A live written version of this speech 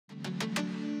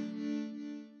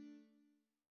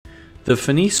The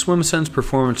FINIS Swimsense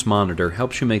Performance Monitor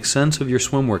helps you make sense of your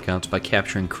swim workouts by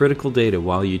capturing critical data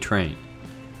while you train.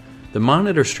 The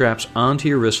monitor straps onto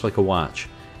your wrist like a watch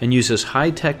and uses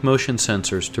high-tech motion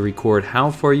sensors to record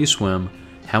how far you swim,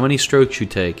 how many strokes you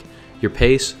take, your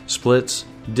pace, splits,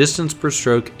 distance per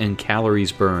stroke, and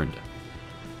calories burned.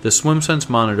 The Swimsense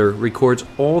monitor records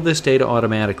all this data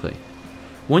automatically.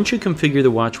 Once you configure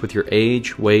the watch with your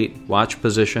age, weight, watch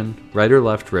position, right or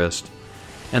left wrist,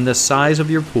 and the size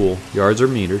of your pool, yards or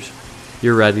meters,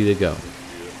 you're ready to go.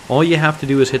 All you have to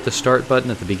do is hit the start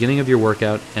button at the beginning of your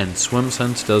workout and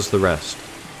Swimsense does the rest.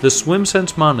 The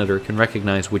Swimsense monitor can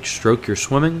recognize which stroke you're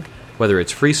swimming, whether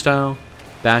it's freestyle,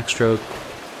 backstroke,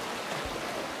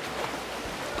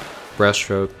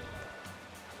 breaststroke,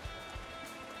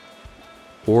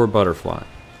 or butterfly.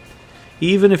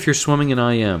 Even if you're swimming in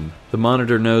IM, the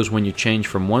monitor knows when you change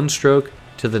from one stroke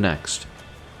to the next.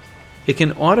 It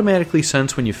can automatically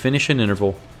sense when you finish an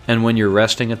interval and when you're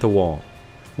resting at the wall.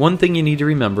 One thing you need to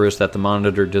remember is that the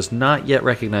monitor does not yet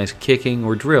recognize kicking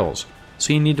or drills,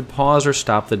 so you need to pause or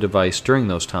stop the device during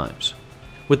those times.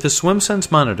 With the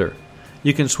Swimsense monitor,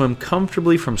 you can swim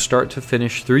comfortably from start to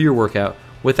finish through your workout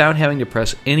without having to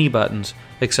press any buttons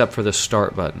except for the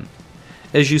start button.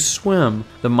 As you swim,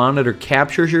 the monitor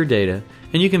captures your data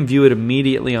and you can view it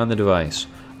immediately on the device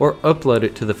or upload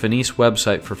it to the FINIS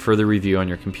website for further review on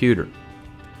your computer.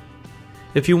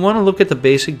 If you want to look at the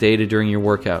basic data during your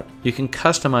workout, you can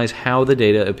customize how the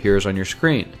data appears on your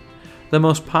screen. The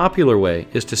most popular way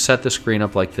is to set the screen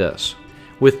up like this,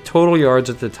 with total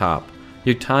yards at the top,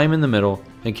 your time in the middle,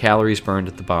 and calories burned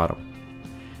at the bottom.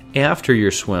 After your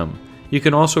swim, you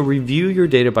can also review your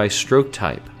data by stroke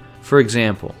type. For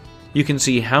example, you can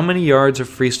see how many yards of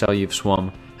freestyle you've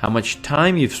swum, how much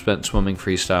time you've spent swimming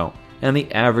freestyle, and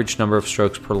the average number of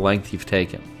strokes per length you've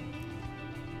taken.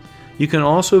 You can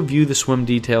also view the swim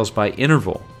details by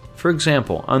interval. For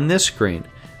example, on this screen,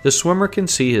 the swimmer can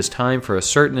see his time for a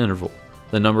certain interval,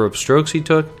 the number of strokes he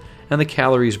took, and the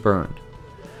calories burned.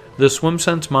 The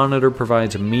Swimsense monitor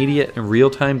provides immediate and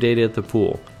real-time data at the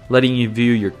pool, letting you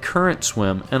view your current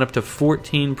swim and up to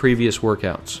 14 previous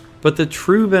workouts. But the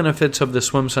true benefits of the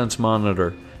Swimsense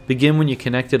monitor begin when you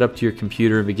connect it up to your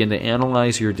computer and begin to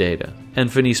analyze your data,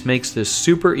 and FINIS makes this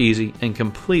super easy and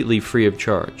completely free of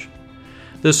charge.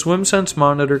 The Swimsense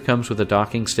monitor comes with a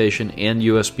docking station and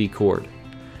USB cord.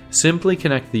 Simply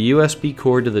connect the USB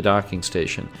cord to the docking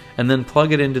station and then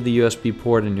plug it into the USB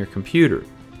port in your computer.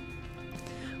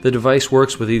 The device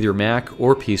works with either Mac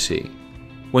or PC.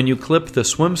 When you clip the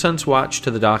Swimsense watch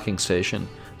to the docking station,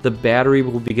 the battery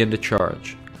will begin to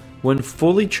charge. When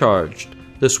fully charged,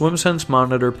 the Swimsense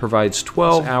monitor provides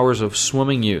 12 hours of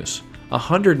swimming use,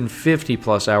 150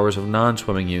 plus hours of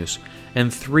non-swimming use,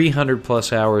 and 300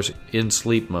 plus hours in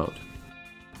sleep mode.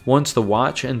 Once the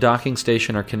watch and docking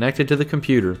station are connected to the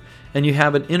computer and you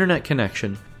have an internet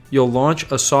connection, you'll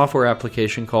launch a software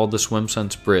application called the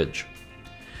Swimsense Bridge.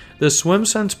 The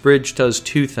Swimsense Bridge does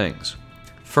two things.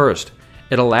 First,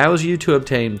 it allows you to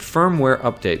obtain firmware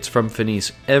updates from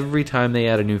FINIS every time they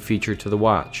add a new feature to the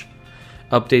watch.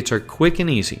 Updates are quick and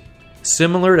easy,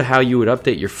 similar to how you would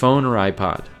update your phone or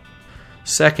iPod.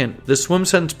 Second, the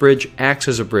Swimsense Bridge acts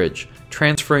as a bridge,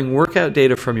 transferring workout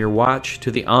data from your watch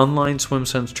to the online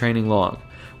Swimsense Training Log,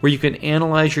 where you can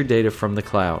analyze your data from the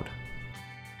cloud.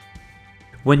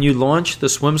 When you launch the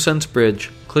Swimsense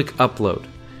Bridge, click Upload,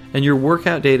 and your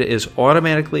workout data is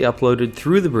automatically uploaded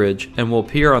through the bridge and will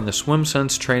appear on the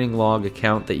Swimsense Training Log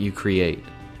account that you create.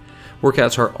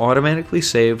 Workouts are automatically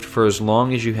saved for as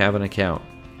long as you have an account.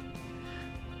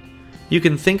 You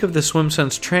can think of the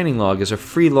Swimsense Training Log as a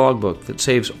free logbook that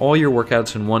saves all your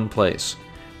workouts in one place,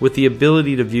 with the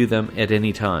ability to view them at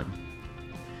any time.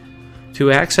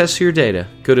 To access your data,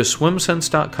 go to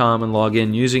swimsense.com and log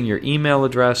in using your email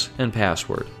address and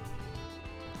password.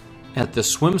 At the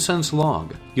Swimsense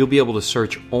Log, you'll be able to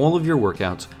search all of your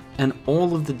workouts and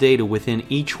all of the data within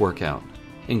each workout,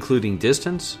 including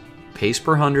distance, pace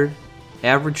per 100,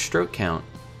 average stroke count,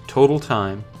 total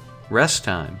time, rest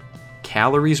time,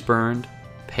 calories burned,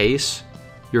 pace,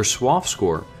 your SWOF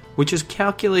score, which is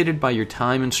calculated by your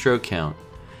time and stroke count,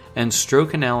 and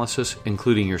stroke analysis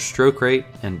including your stroke rate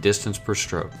and distance per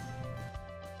stroke.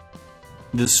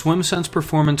 The Swimsense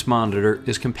Performance Monitor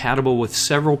is compatible with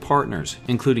several partners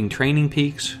including Training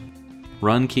Peaks,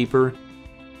 Runkeeper,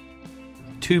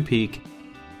 2Peak,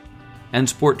 and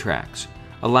SportTrax,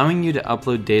 allowing you to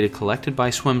upload data collected by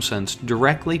Swimsense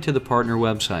directly to the partner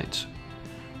websites.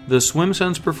 The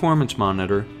Swimsense Performance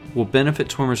Monitor will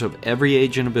benefit swimmers of every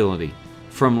age and ability,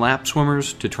 from lap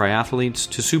swimmers to triathletes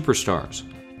to superstars.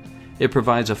 It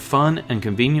provides a fun and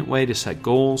convenient way to set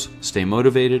goals, stay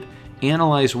motivated,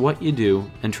 analyze what you do,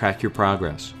 and track your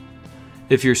progress.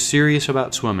 If you're serious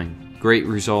about swimming, great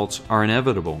results are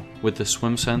inevitable with the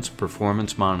Swimsense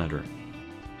Performance Monitor.